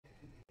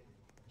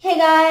Hey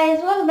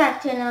guys, welcome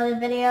back to another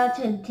video.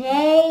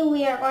 Today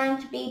we are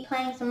going to be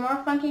playing some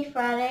more Funky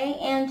Friday,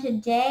 and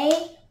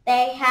today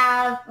they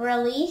have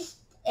released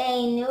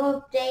a new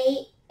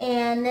update,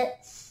 and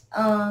it's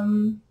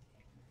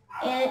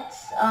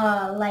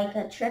like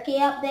a tricky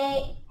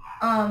update.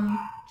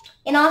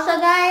 And also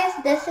guys,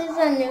 this is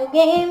a new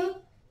game,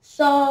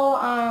 so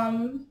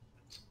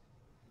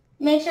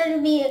make sure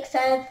to be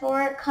excited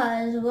for it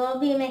because we'll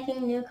be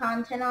making new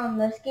content on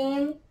this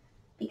game.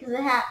 Because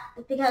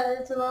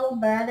it's a little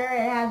better,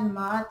 it has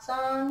mod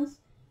songs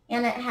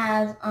and it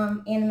has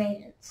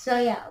animations. So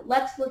yeah,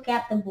 let's look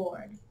at the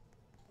board.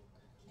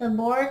 The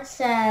board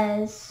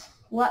says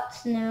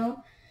what's new.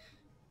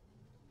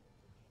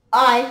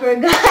 I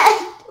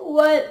forgot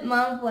what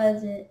month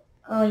was it.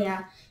 Oh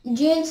yeah,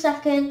 June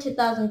 2nd,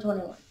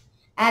 2021.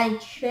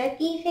 Added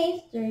Tricky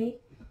Phase 3,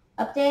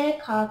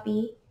 updated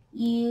copy,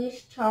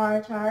 used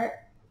chart,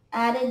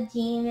 added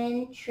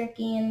demon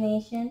tricky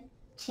animation,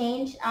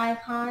 changed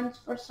icons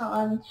for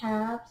solid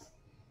tabs,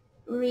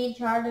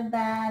 retarded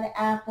bad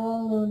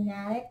apple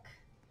lunatic,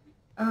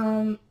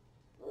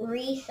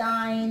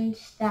 re-signed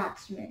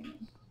statsman.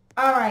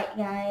 Alright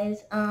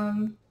guys,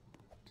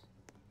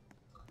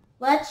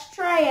 let's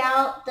try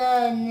out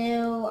the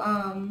new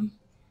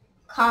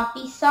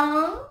copy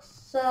songs.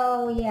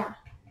 So yeah.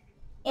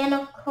 And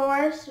of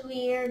course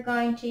we are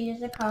going to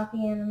use a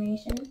copy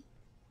animation.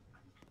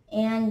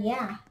 And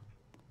yeah.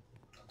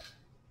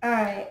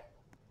 Alright.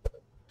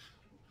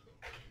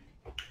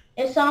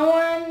 If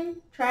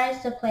someone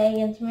tries to play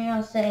against me,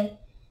 I'll say,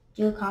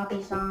 do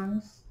copy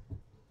songs.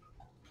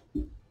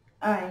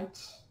 Alright.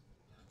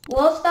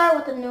 We'll start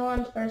with the new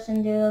ones first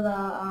and do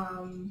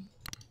the,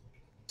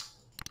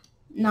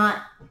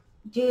 not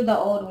do the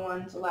old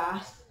ones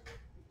last.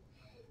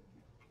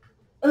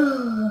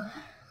 Ugh.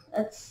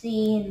 Let's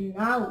see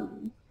now.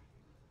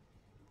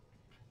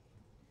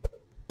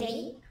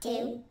 3,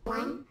 2,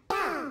 1,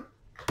 go!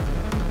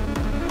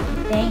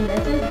 Dang,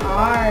 this is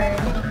hard.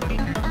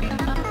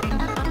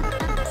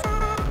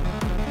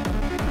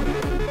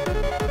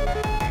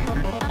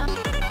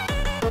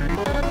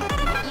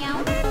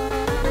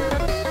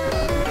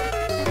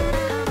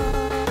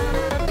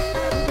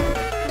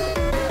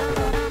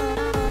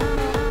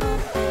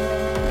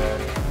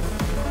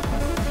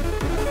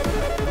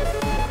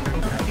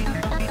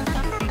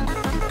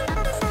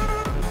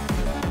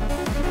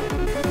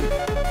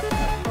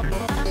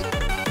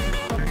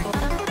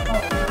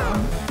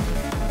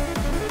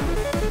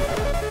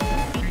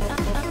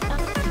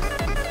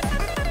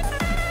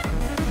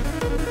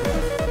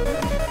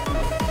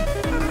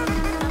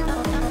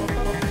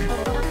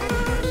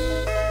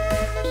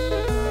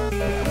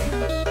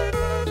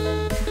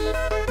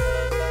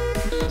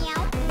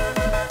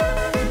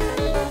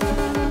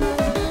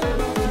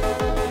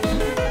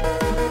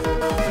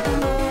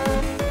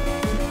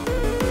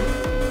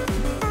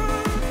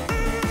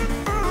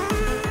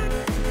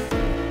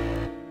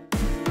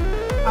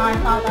 I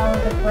thought that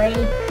was a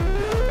break.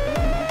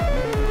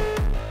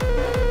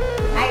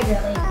 I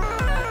really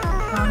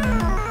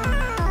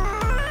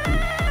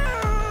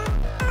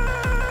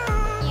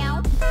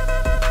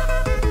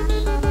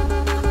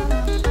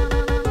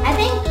I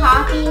think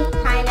Coffee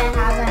kind of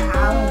has a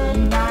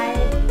Halloween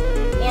vibe,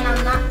 and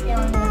I'm not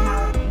feeling the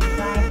Halloween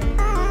vibe.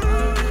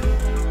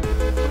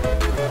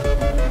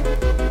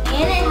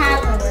 And it has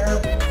a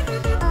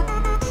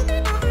werewolf,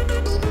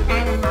 so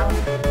kind of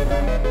Halloween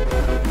vibe.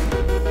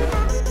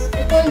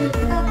 It doesn't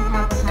really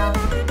have a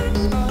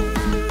Halloween.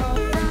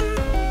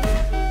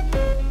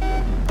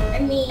 I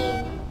mean,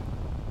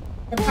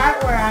 the part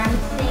where I'm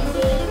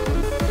singing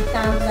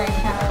sounds like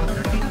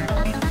Halloween.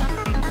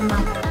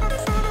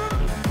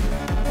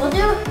 We'll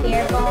do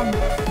Fearball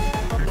next.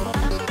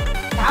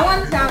 That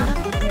one sounds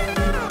weird.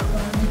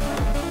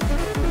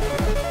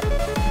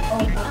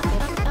 Oh god.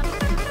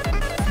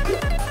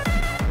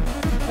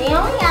 They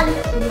only added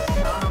 2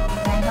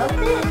 songs. I hope it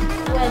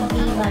would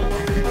be like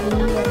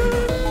 3 or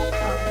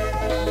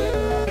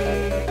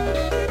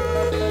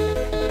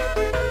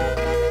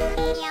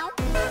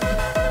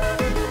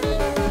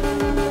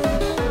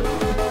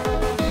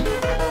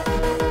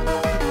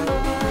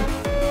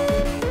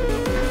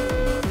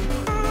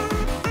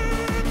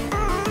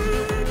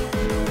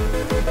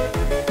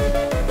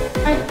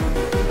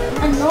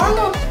a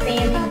normal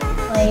spamming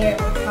player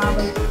would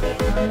probably spam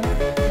on it.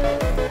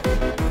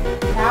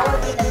 That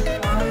would be the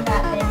song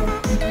that they would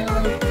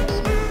continually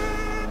play.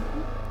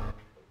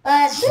 But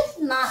this is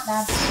not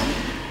that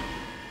bad.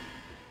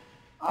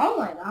 Oh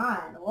my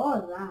god, what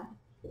was that?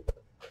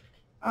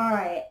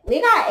 Alright, we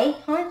got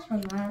 8 points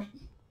from that.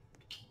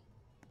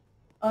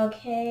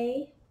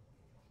 Okay.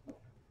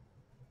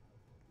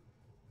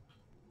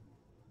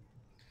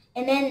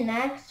 And then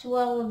next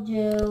we'll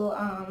do,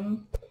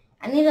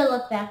 I need to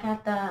look back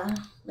at the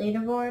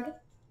leaderboard.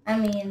 I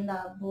mean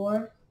the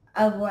board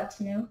of what's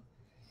new.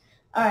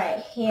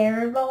 Alright,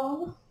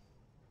 Hairball.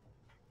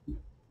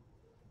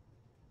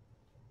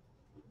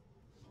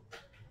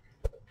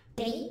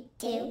 Three,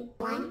 two,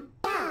 one,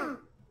 go!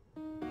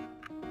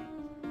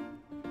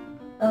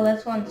 Oh,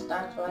 this one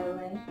starts right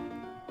away.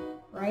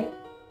 Right?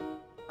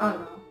 Oh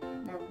no,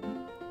 never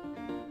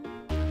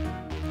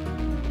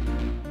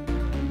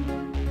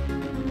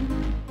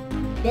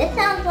This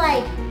sounds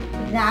like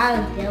that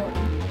of Dylan.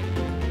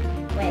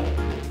 Wait.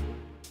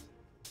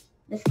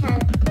 This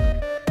kind of...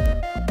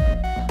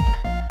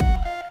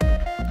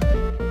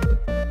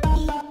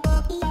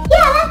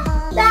 Yeah, that's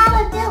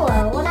Saladilla,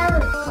 whatever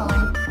it's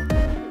called.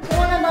 It's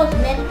one of those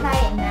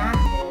mid-height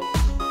masses.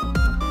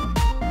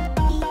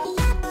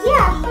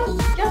 Yeah, so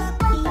just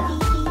like that.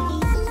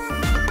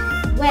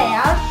 Wait,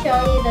 I'll show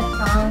you the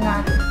song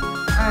on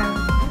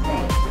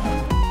thing.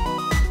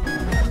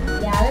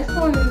 Yeah, this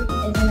one isn't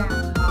as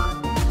hard.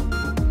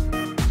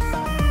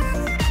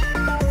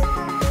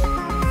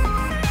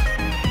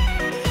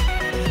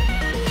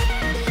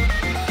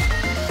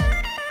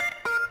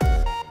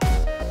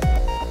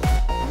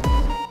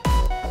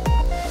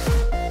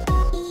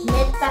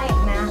 Mid-height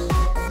masses,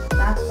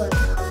 that's what it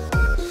sounds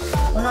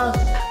like. One of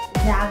those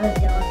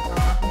Zavadilla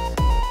songs.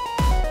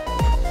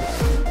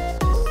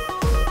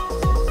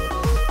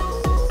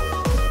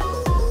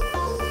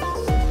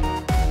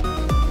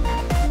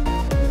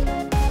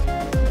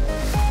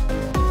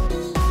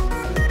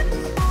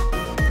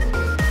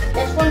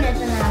 This one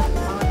isn't as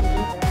long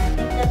either. I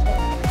think this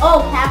one. Oh,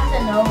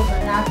 Casanova,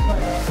 that's what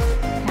it is.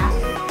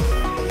 Casanova.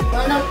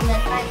 One of those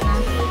midnight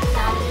masses,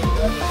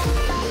 Casanova,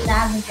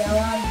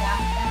 Zavadilla,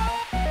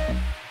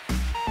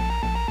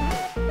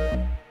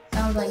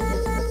 sounds like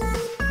this.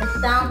 It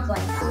sounds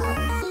like that.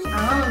 I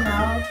don't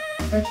know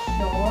for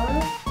sure,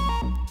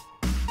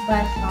 but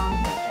it sounds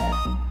like it.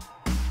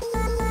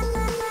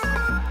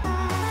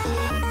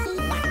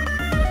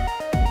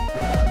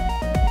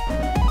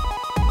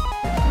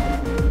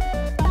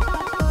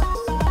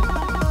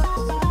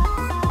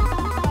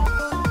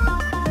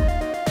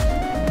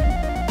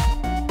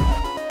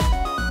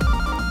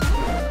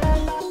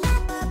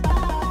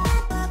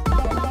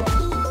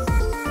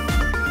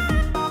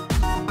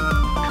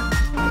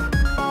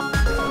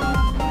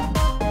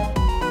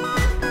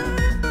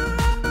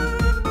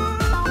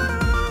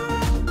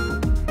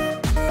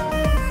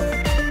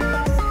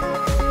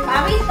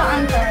 These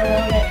songs are a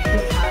little bit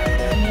too hard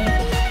for me,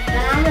 but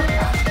I'm a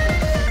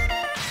practice.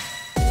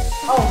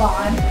 Oh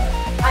god,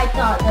 I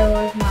thought there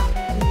was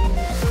nothing.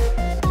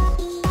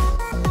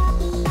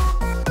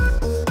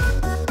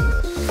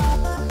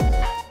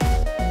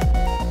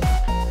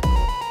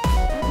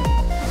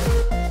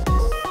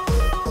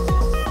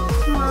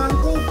 Come on,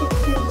 please get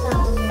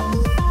 2,000.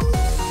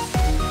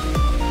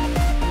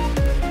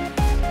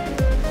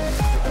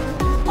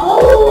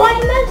 Oh, I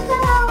messed up!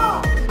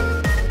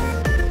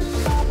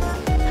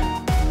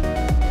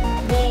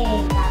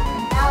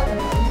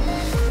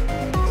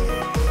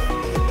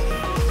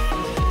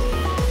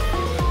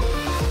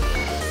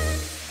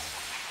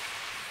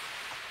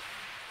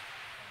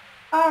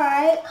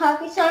 Alright,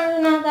 copy songs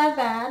are not that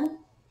bad.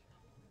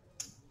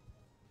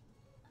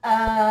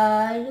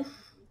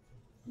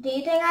 Do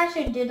you think I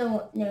should do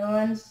the new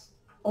ones,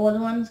 old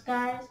ones,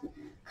 guys?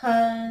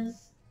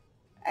 Cause,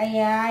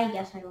 yeah, I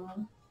guess I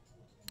will.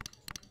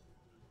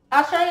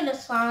 I'll show you the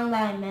song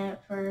that I meant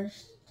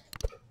first.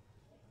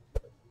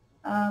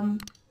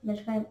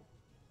 Midnight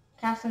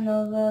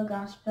Casanova,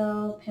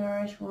 Gospel,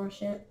 Parish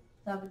Worship,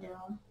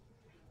 Zavadilla.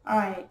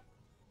 Alright.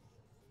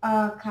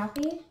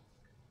 Copy.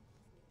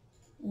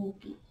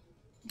 Okay.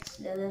 Let's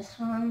do this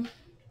one.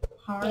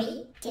 Hard.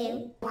 3,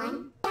 2,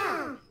 1,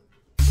 go!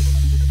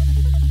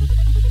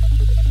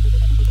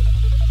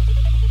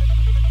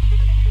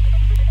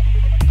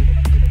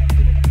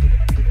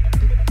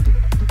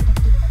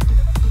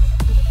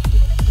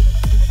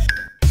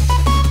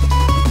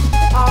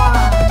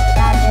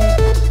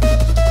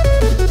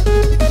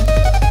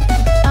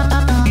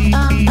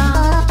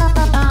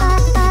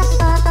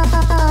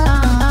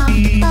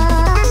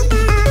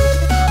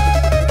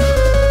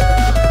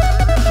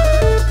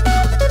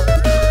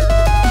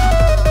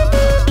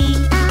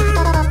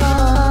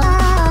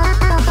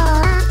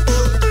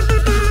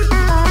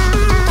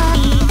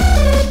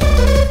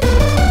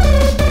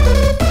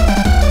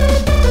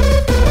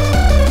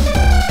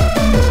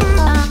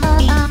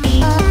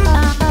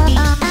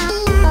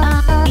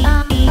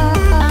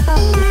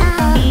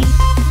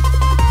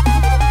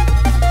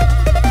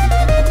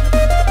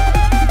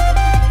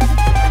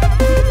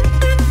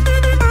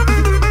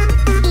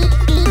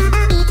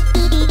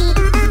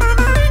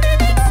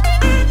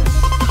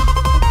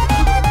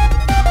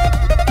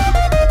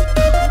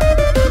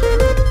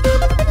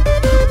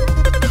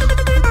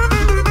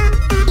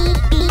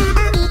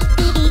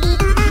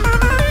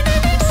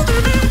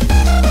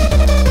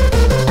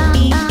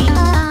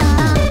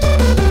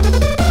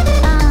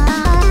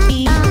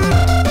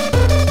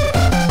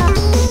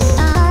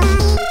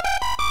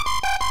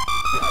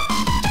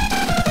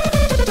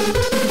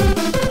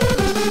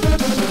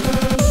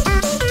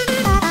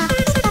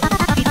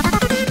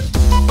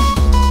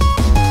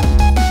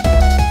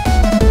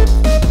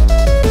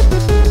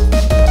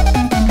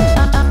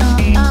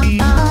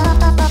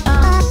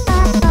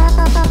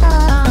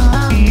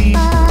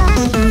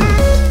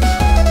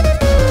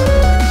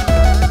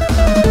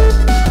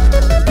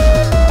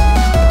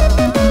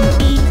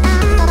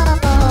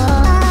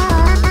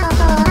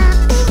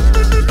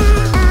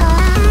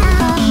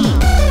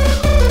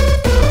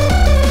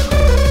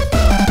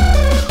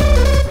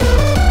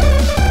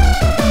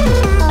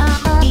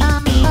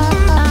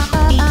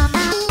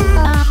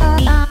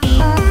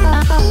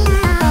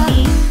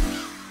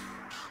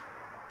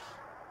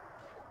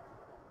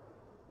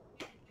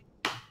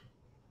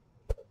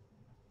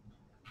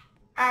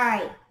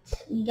 Alright,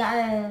 we got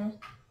a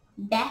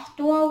Beth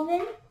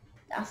Woven.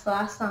 That's the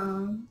last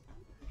song.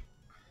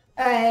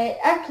 Alright,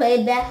 I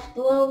played Beth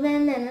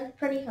Woven and it's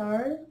pretty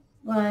hard,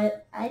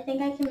 but I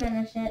think I can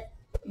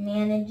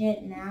manage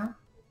it now.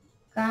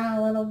 Got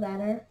a little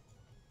better.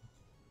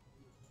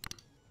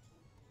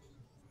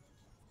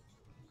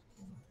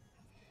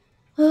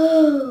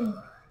 Ooh.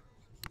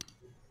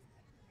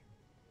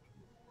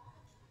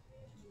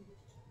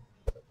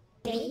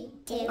 3,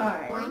 2,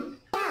 Alright. 1,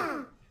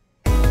 go!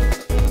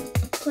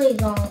 Please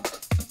don't.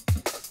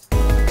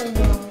 Please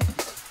don't.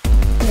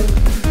 Please.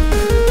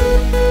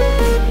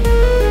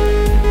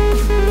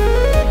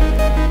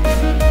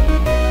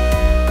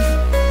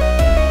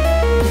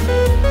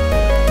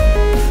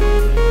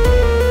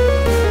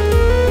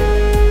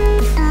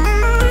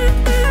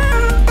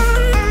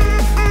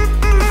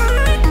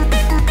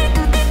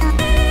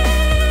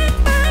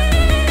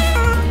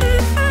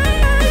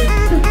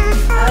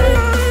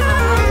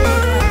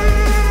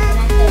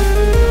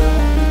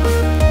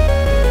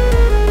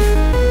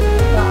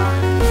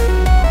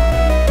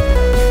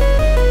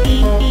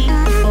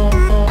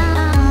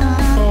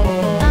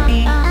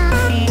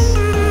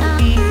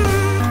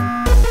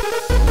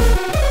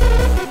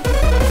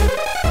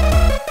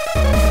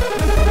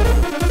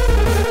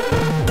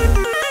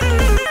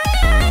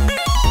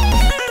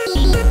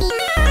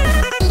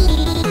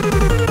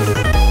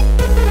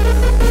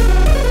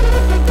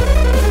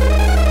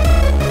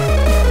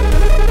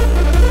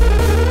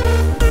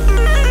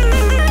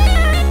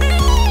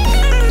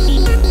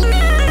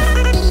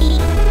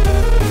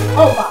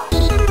 Oh God.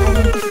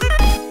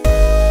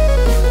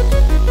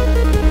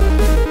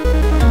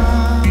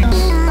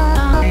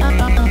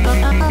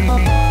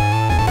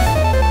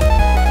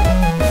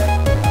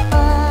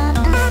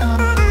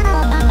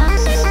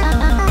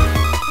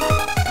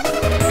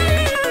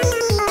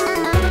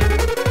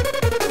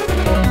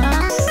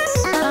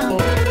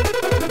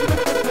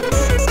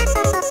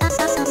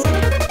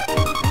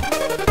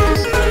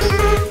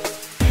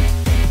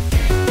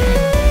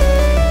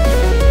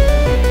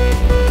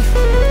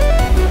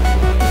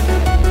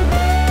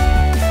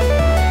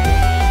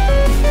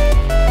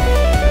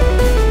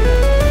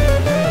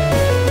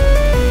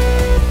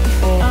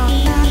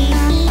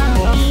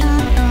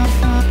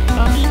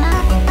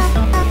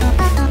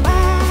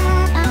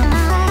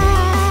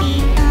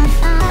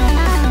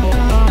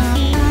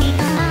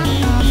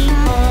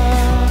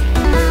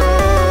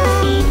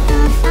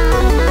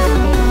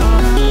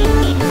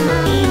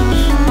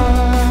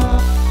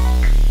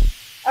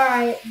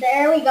 Alright,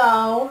 there we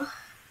go.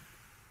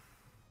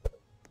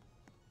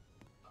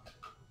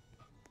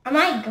 I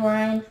might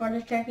grind for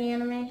the turkey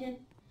animation,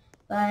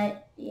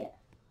 but yeah.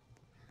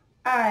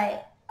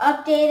 Alright,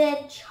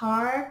 updated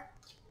chart.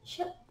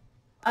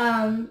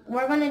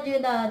 We're gonna do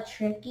the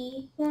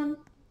tricky one.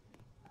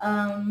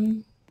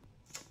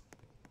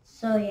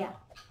 So yeah,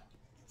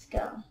 let's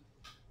go.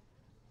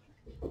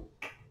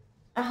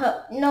 I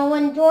hope no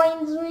one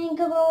joins me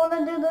because I want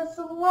to do this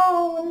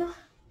alone.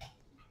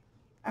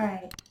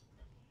 Alright.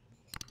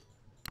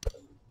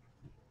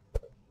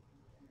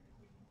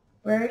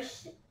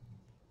 First,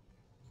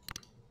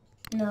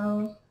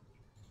 no.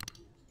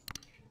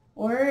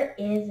 Where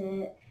is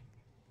it?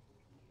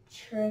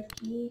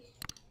 Tricky.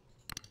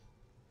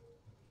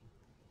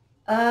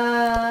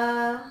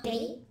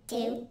 3,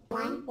 2,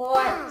 1,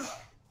 What?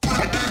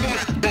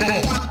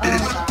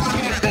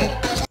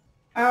 Oh,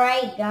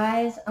 alright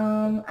guys,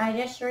 I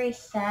just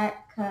reset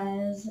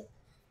because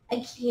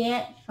I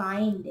can't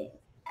find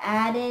it.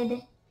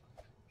 Added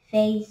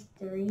phase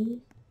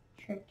 3.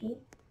 Tricky.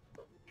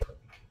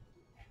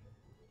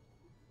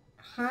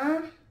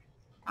 Huh?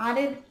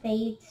 Added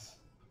phase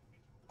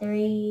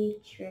 3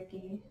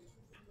 tricky.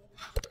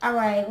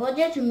 Alright, we'll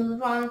just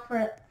move on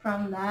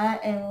from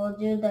that and we'll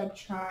do the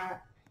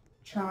chart.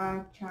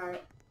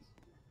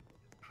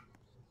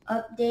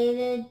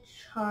 Updated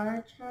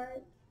chart.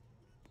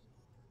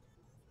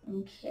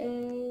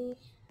 Okay.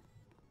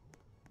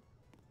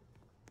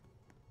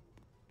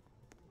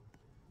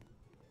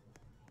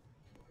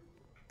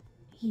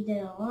 He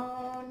did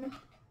alone.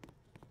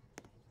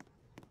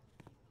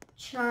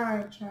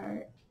 Chart.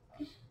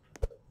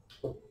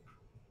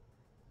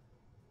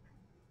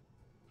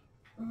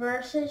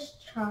 Versus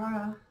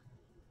Chara.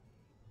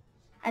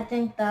 I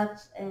think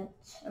that's it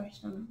or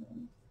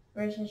something.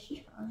 Versus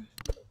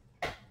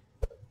Chara.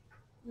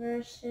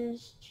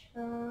 Versus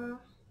Chara.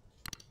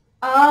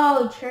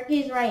 Oh,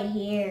 Tricky right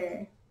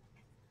here.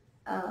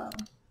 Oh.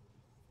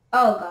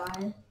 Oh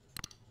God.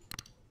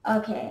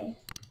 Okay.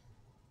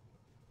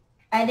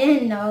 I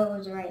didn't know it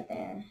was right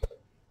there.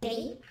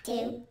 3,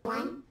 2,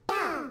 1,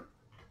 go!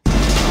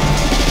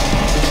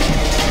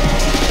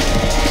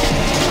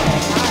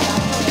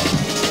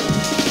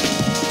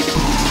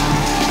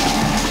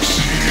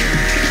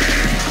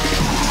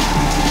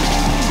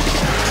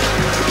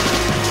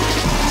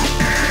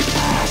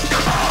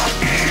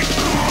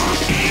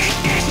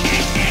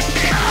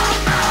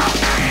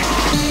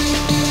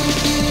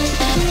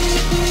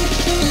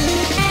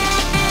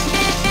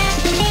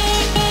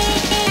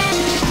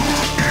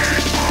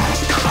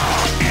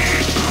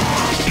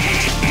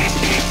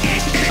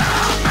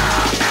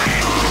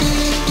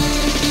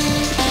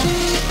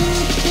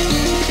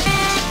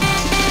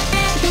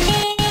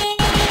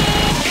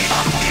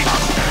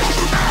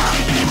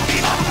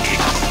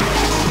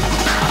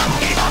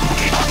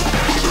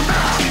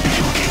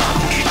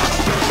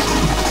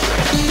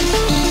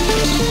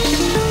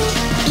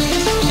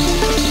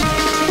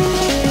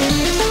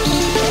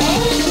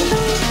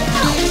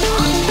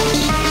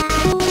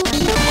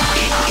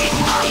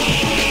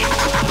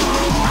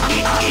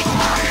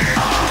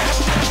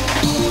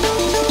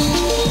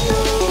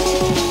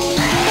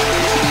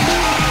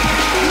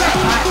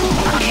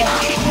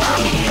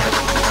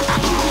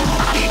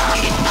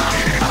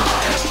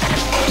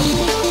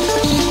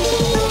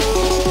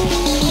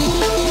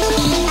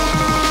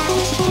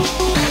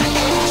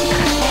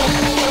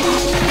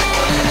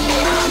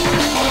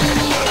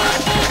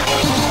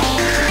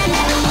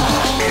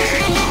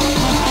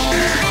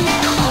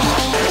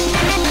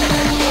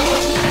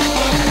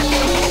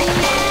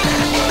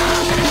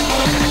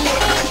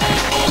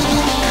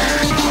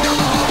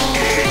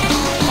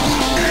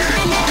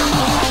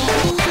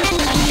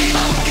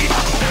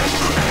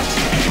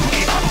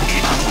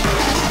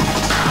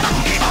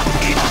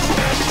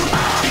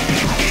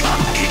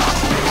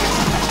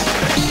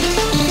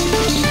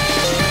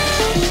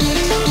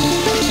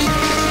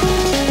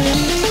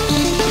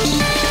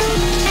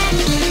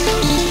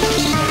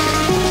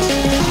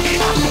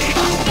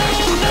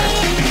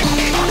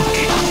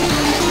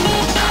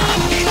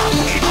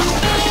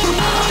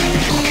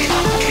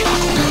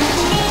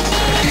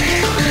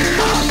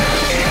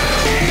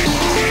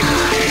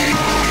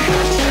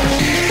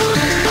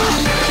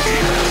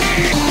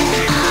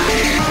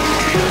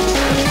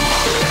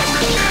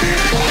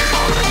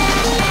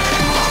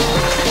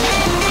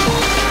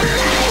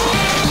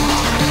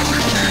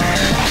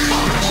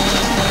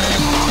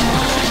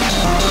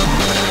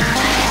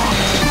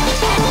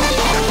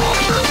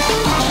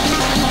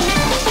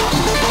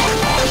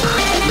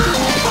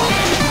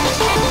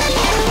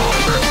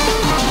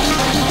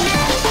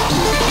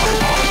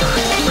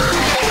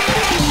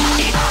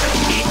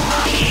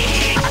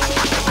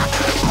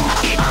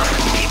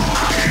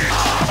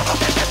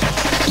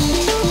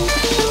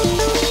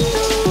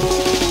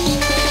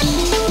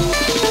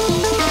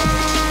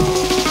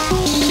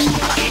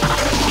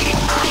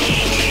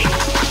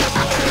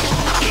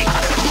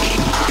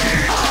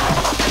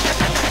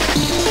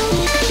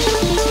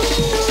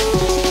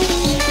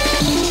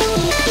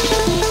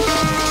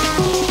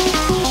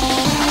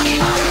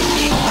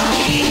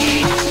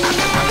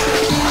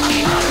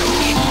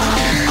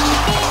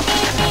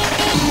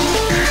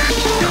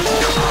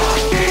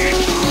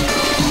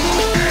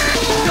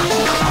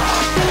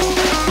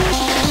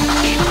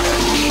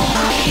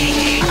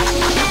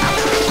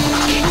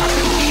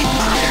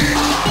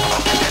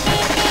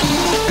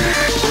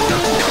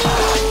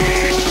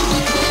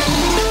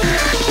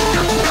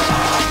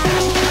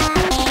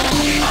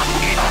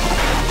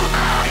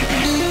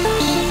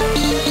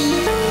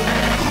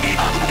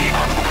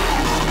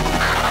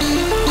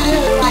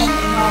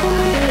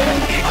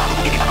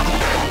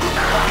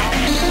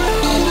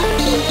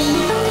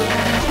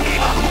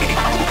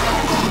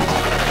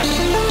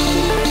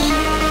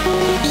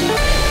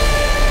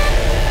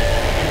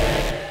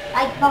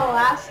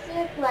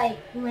 elastic, like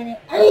when it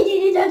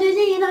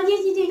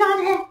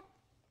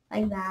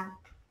like that.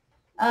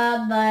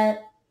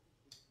 But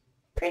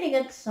pretty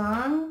good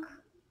song.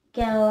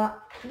 Get a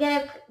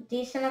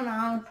decent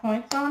amount of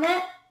points on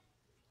it.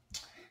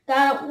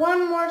 Got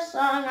one more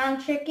song on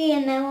Tricky,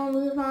 and then we'll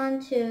move on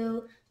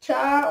to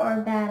Char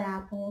or Bad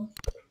Apple.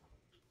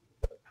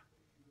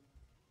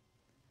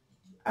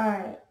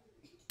 Alright.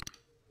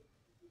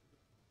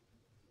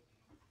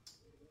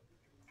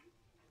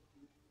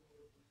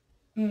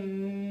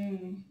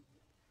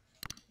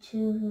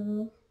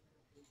 Two.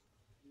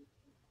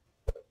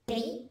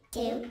 3,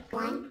 2,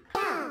 1,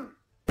 go!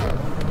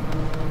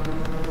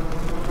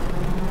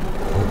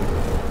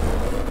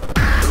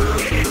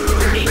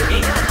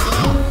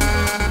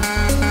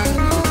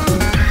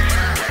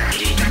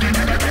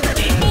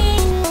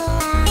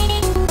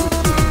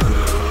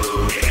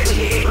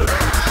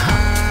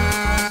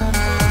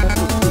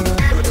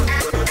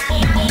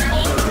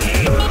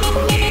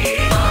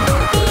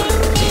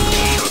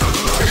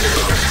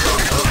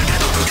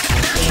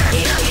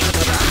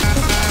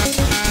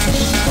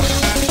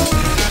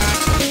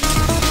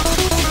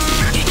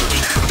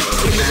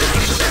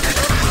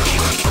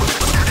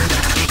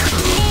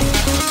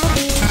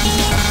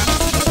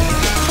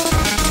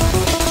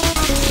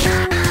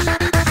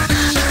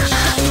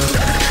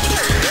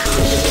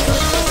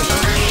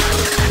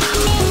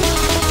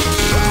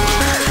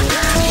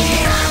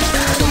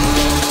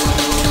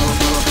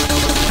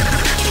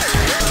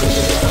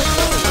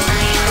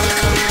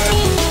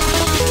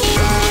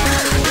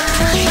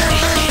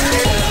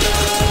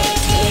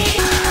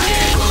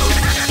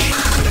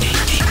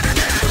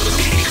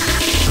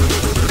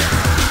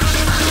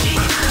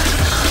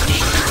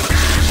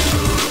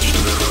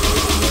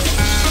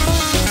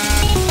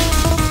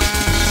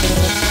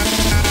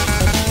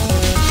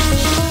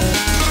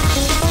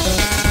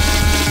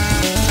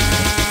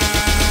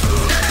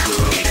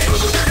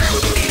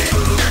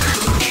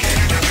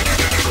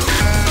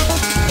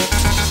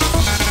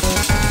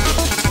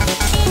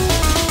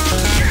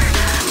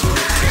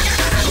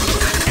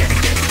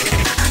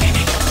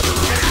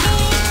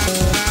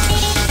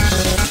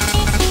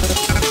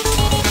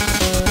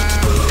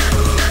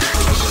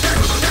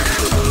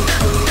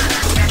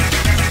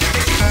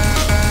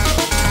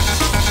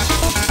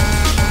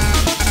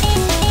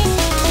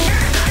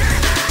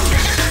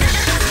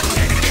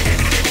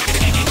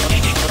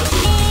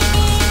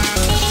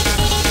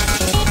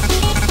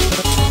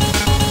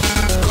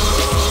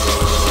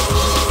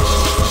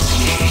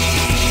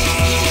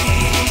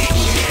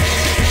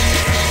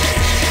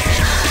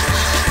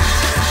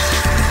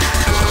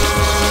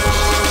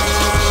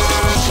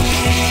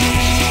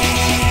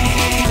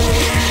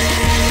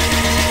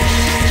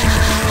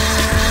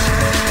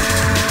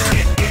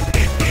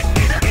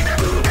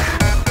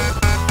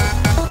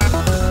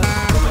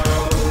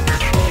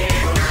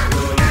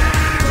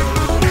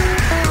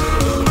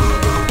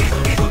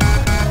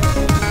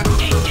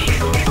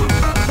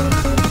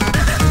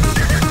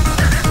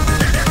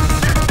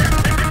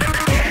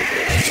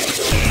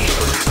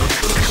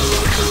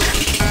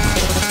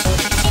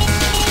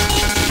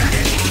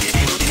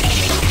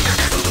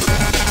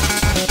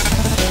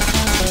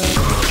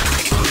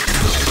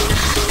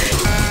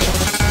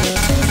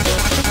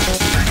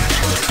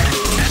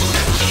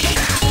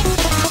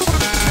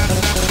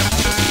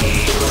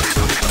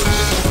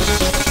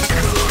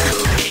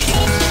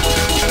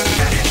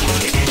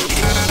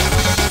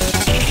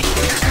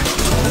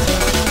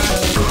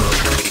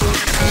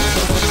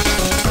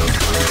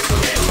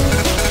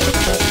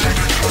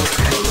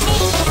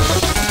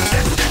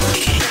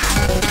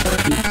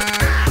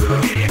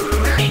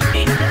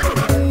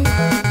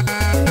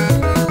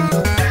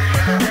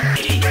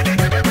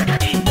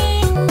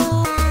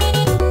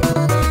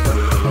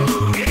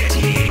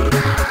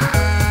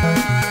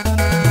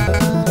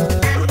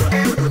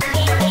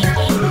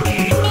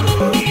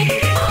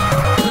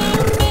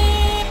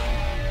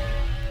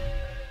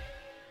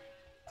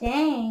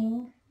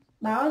 Dang,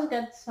 that was a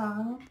good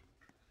song.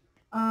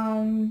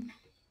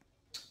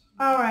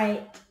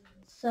 Alright,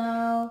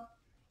 so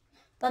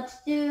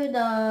let's do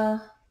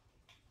the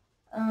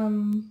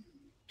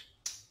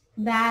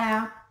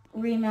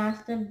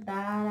remastered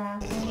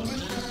Bad Apple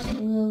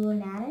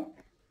Lunatic.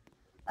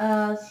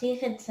 See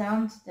if it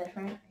sounds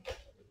different,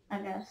 I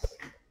guess.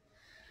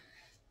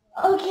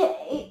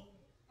 Okay.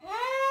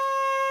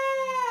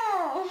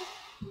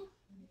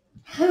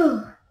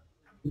 Whew.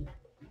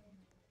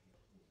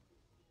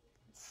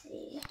 Let's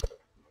see.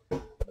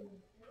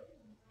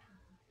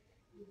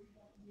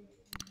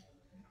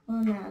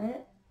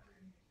 Lunatic.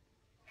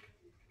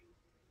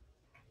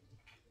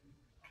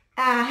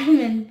 I'm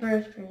in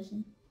first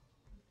person.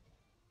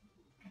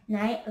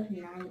 Night of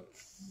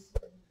Nights.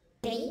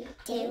 3,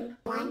 2,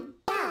 1,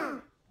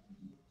 go!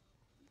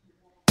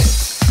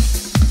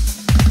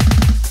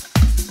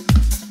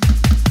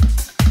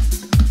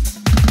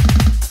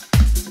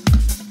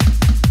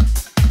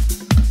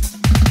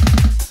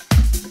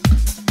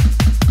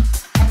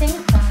 I think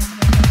it sounds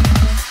good.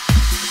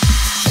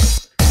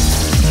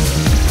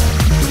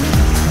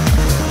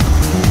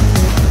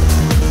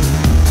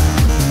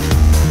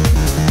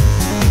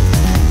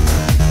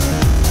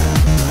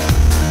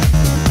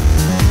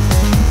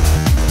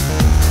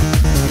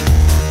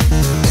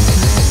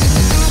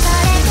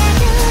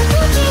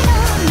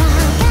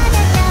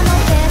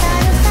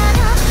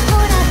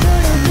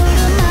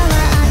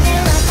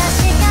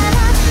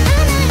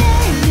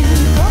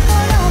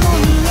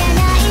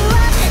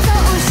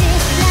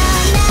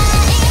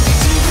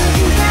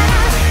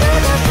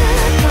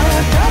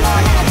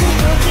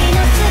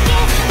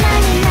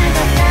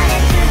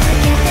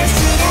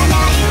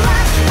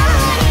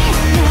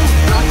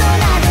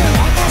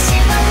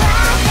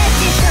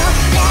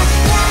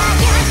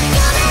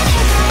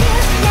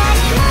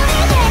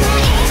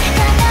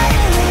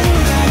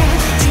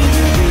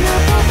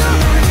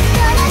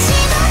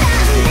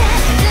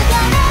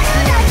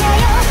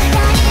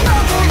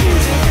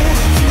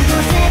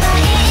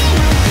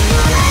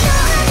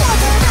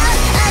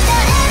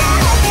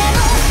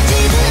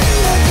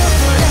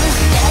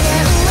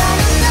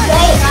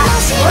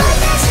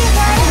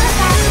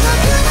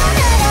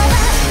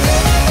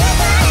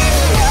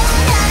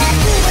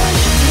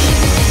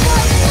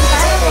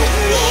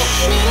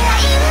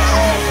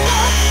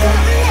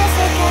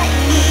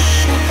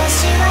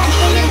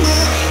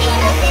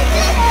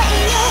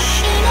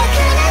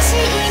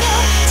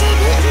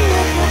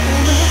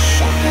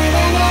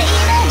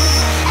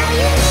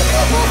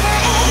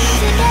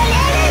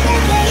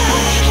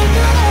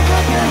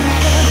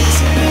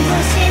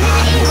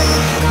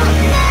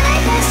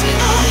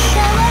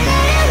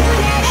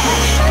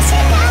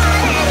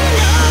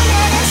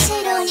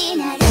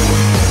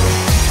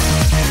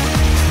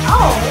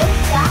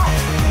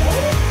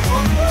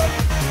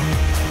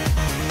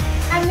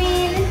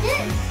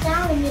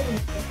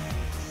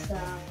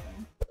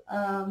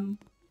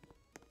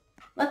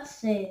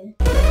 see.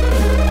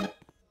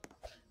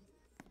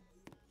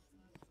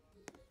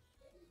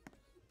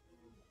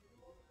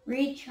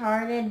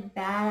 Retarded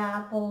bad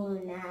apple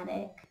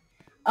lunatic.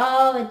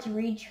 Oh, it's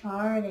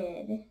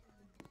retarded.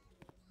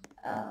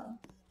 Oh.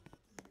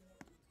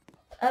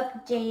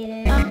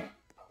 Updated.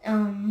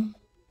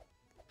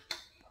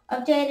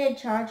 Updated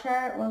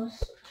chart. We'll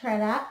try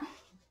that.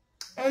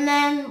 And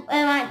then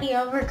it might be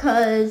over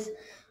because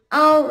I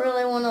don't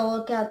really want to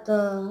look at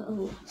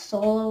the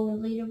solo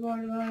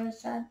leaderboard, what I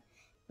said.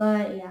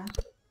 But yeah.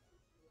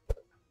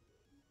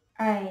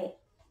 Alright.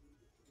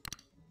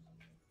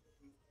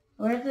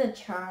 Where's the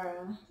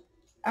Chara?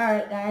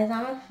 Alright guys,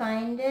 I'm gonna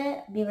find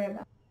it. Be right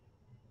back.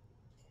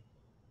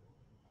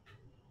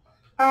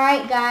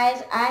 Alright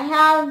guys, I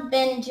have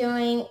been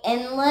doing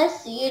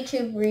endless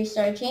YouTube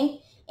researching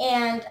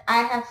and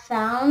I have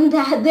found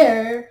that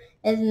there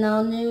is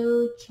no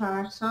new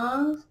Chara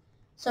songs.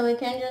 So we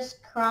can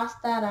just cross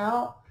that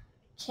out.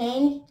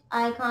 Change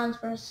icons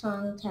for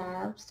song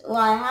tabs. Well,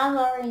 I have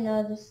already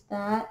noticed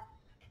that.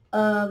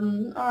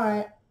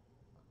 Alright.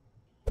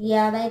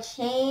 Yeah, they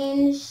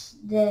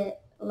changed it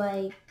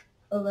like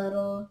a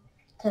little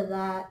to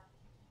that.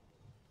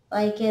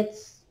 Like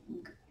it's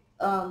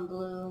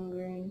blue and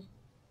green.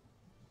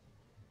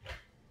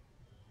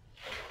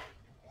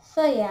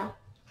 So yeah.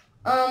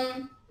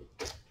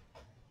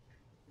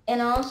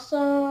 And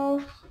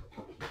also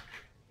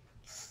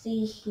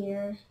see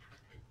here.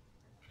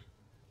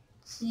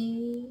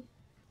 See.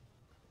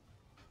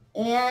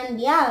 And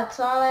yeah, that's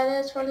all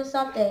that is for this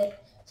update.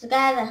 So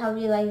guys, I hope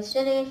you liked this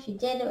video. If you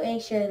did,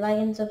 make sure to like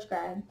and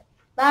subscribe.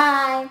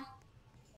 Bye!